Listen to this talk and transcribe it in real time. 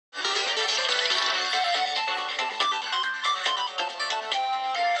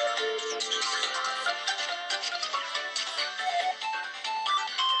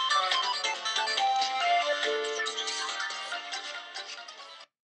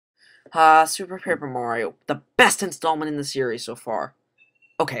Super Paper Mario, the best installment in the series so far.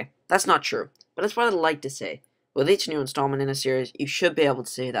 Okay, that's not true, but that's what I'd like to say. With each new installment in a series, you should be able to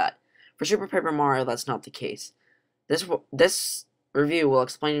say that. For Super Paper Mario, that's not the case. This review will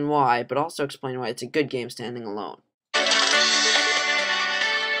explain why, but also explain why it's a good game standing alone.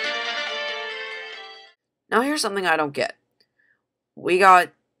 Now here's something I don't get. We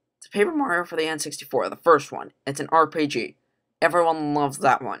got Paper Mario for the N64, the first one. It's an RPG. Everyone loves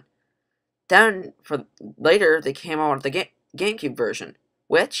that one. Then, for later, they came out with the GameCube version,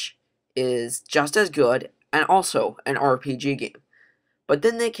 which is just as good and also an RPG game. But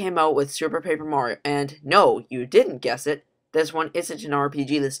then they came out with Super Paper Mario, and no, you didn't guess it, this one isn't an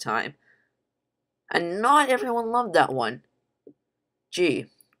RPG this time. And not everyone loved that one. Gee,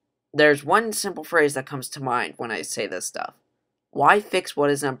 there's one simple phrase that comes to mind when I say this stuff. Why fix what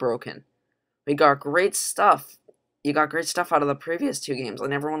isn't broken? We got great stuff. You got great stuff out of the previous two games,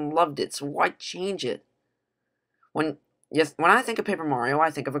 and everyone loved it, so why change it? When I think of Paper Mario,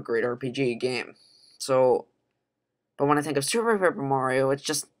 I think of a great RPG game. But when I think of Super Paper Mario, it's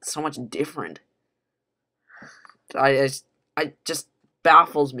just so much different. I just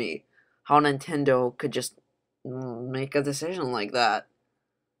baffles me how Nintendo could just make a decision like that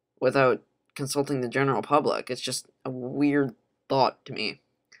without consulting the general public. It's just a weird thought to me.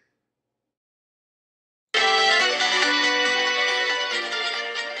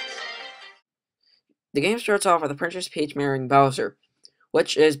 The game starts off with a Princess Peach marrying Bowser,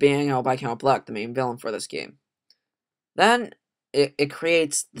 which is being held by Count Black, the main villain for this game. Then it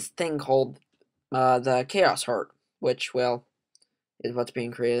creates this thing called the Chaos Heart, which, well, is what's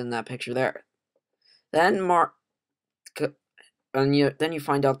being created in that picture there. Then then you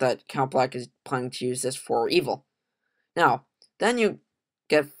find out that Count Black is planning to use this for evil. Now, then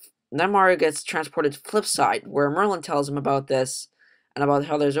Mario gets transported to Flipside, where Merlin tells him about this and about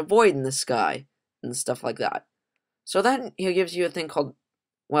how there's a void in the sky and stuff like that. So then he gives you a thing called,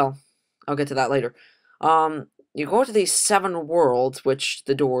 well, I'll get to that later. You go to these 7 worlds, which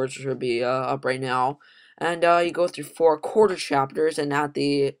the doors should be up right now, and you go through 4 quarter chapters, and at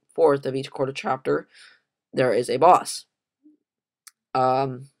the 4th of each quarter chapter, there is a boss.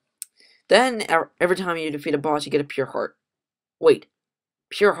 Then every time you defeat a boss, you get a pure heart. Wait,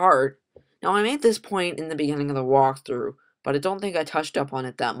 pure heart? Now, I made this point in the beginning of the walkthrough, but I don't think I touched up on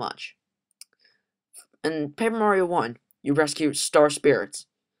it that much. In Paper Mario 1, you rescue Star Spirits.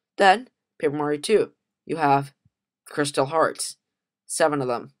 Then, Paper Mario 2, you have Crystal Hearts. 7 of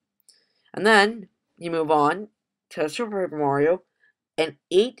them. And then, you move on to Super Paper Mario, and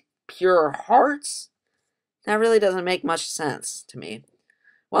 8 pure hearts? That really doesn't make much sense to me.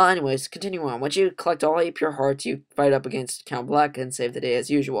 Well, anyways, continue on. Once you collect all 8 pure hearts, you fight up against Count Black and save the day as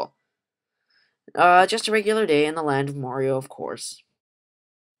usual. Just a regular day in the land of Mario, of course.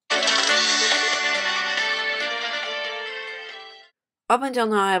 Up until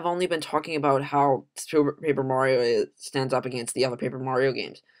now, I've only been talking about how Super Paper Mario stands up against the other Paper Mario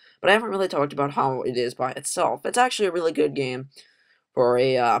games, but I haven't really talked about how it is by itself. It's actually a really good game for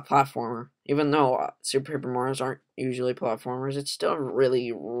a platformer. Even though Super Paper Marios aren't usually platformers, it's still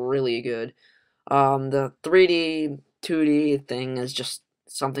really, really good. The 3D, 2D thing is just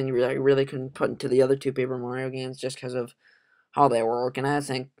something you really couldn't put into the other 2 Paper Mario games just because of how they work, and I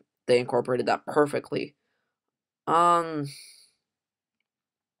think they incorporated that perfectly.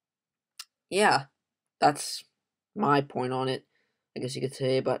 Yeah, that's my point on it, I guess you could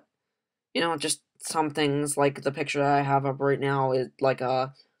say, but, just some things, like the picture I have up right now, is like,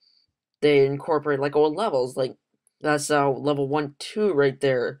 they incorporate, like, old levels, like, that's, level 1, 2 right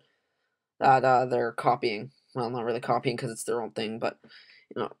there, that, they're copying. Well, not really copying, because it's their own thing, but,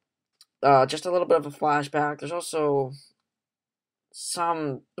 just a little bit of a flashback. There's also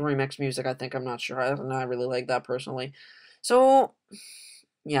some remix music, I think, I'm not sure, I really like that, personally. So,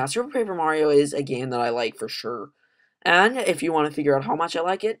 yeah, Super Paper Mario is a game that I like for sure. And if you want to figure out how much I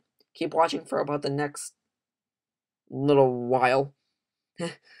like it, keep watching for about the next little while.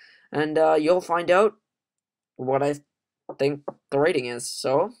 And you'll find out what I think the rating is.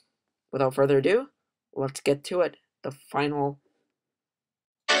 So, without further ado, let's get to it. The final.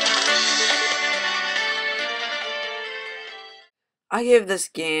 I give this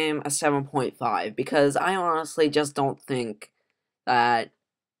game a 7.5 because I honestly just don't think that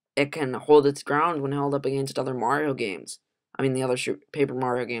it can hold its ground when held up against other Mario games. I mean, the other Paper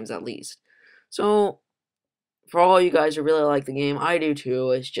Mario games, at least. So, for all you guys who really like the game, I do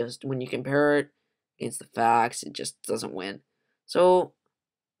too. It's just when you compare it against the facts, it just doesn't win. So,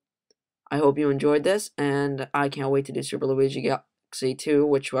 I hope you enjoyed this, and I can't wait to do Super Luigi Galaxy 2,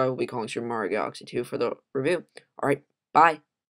 which I will be calling Super Mario Galaxy 2 for the review. Alright, bye.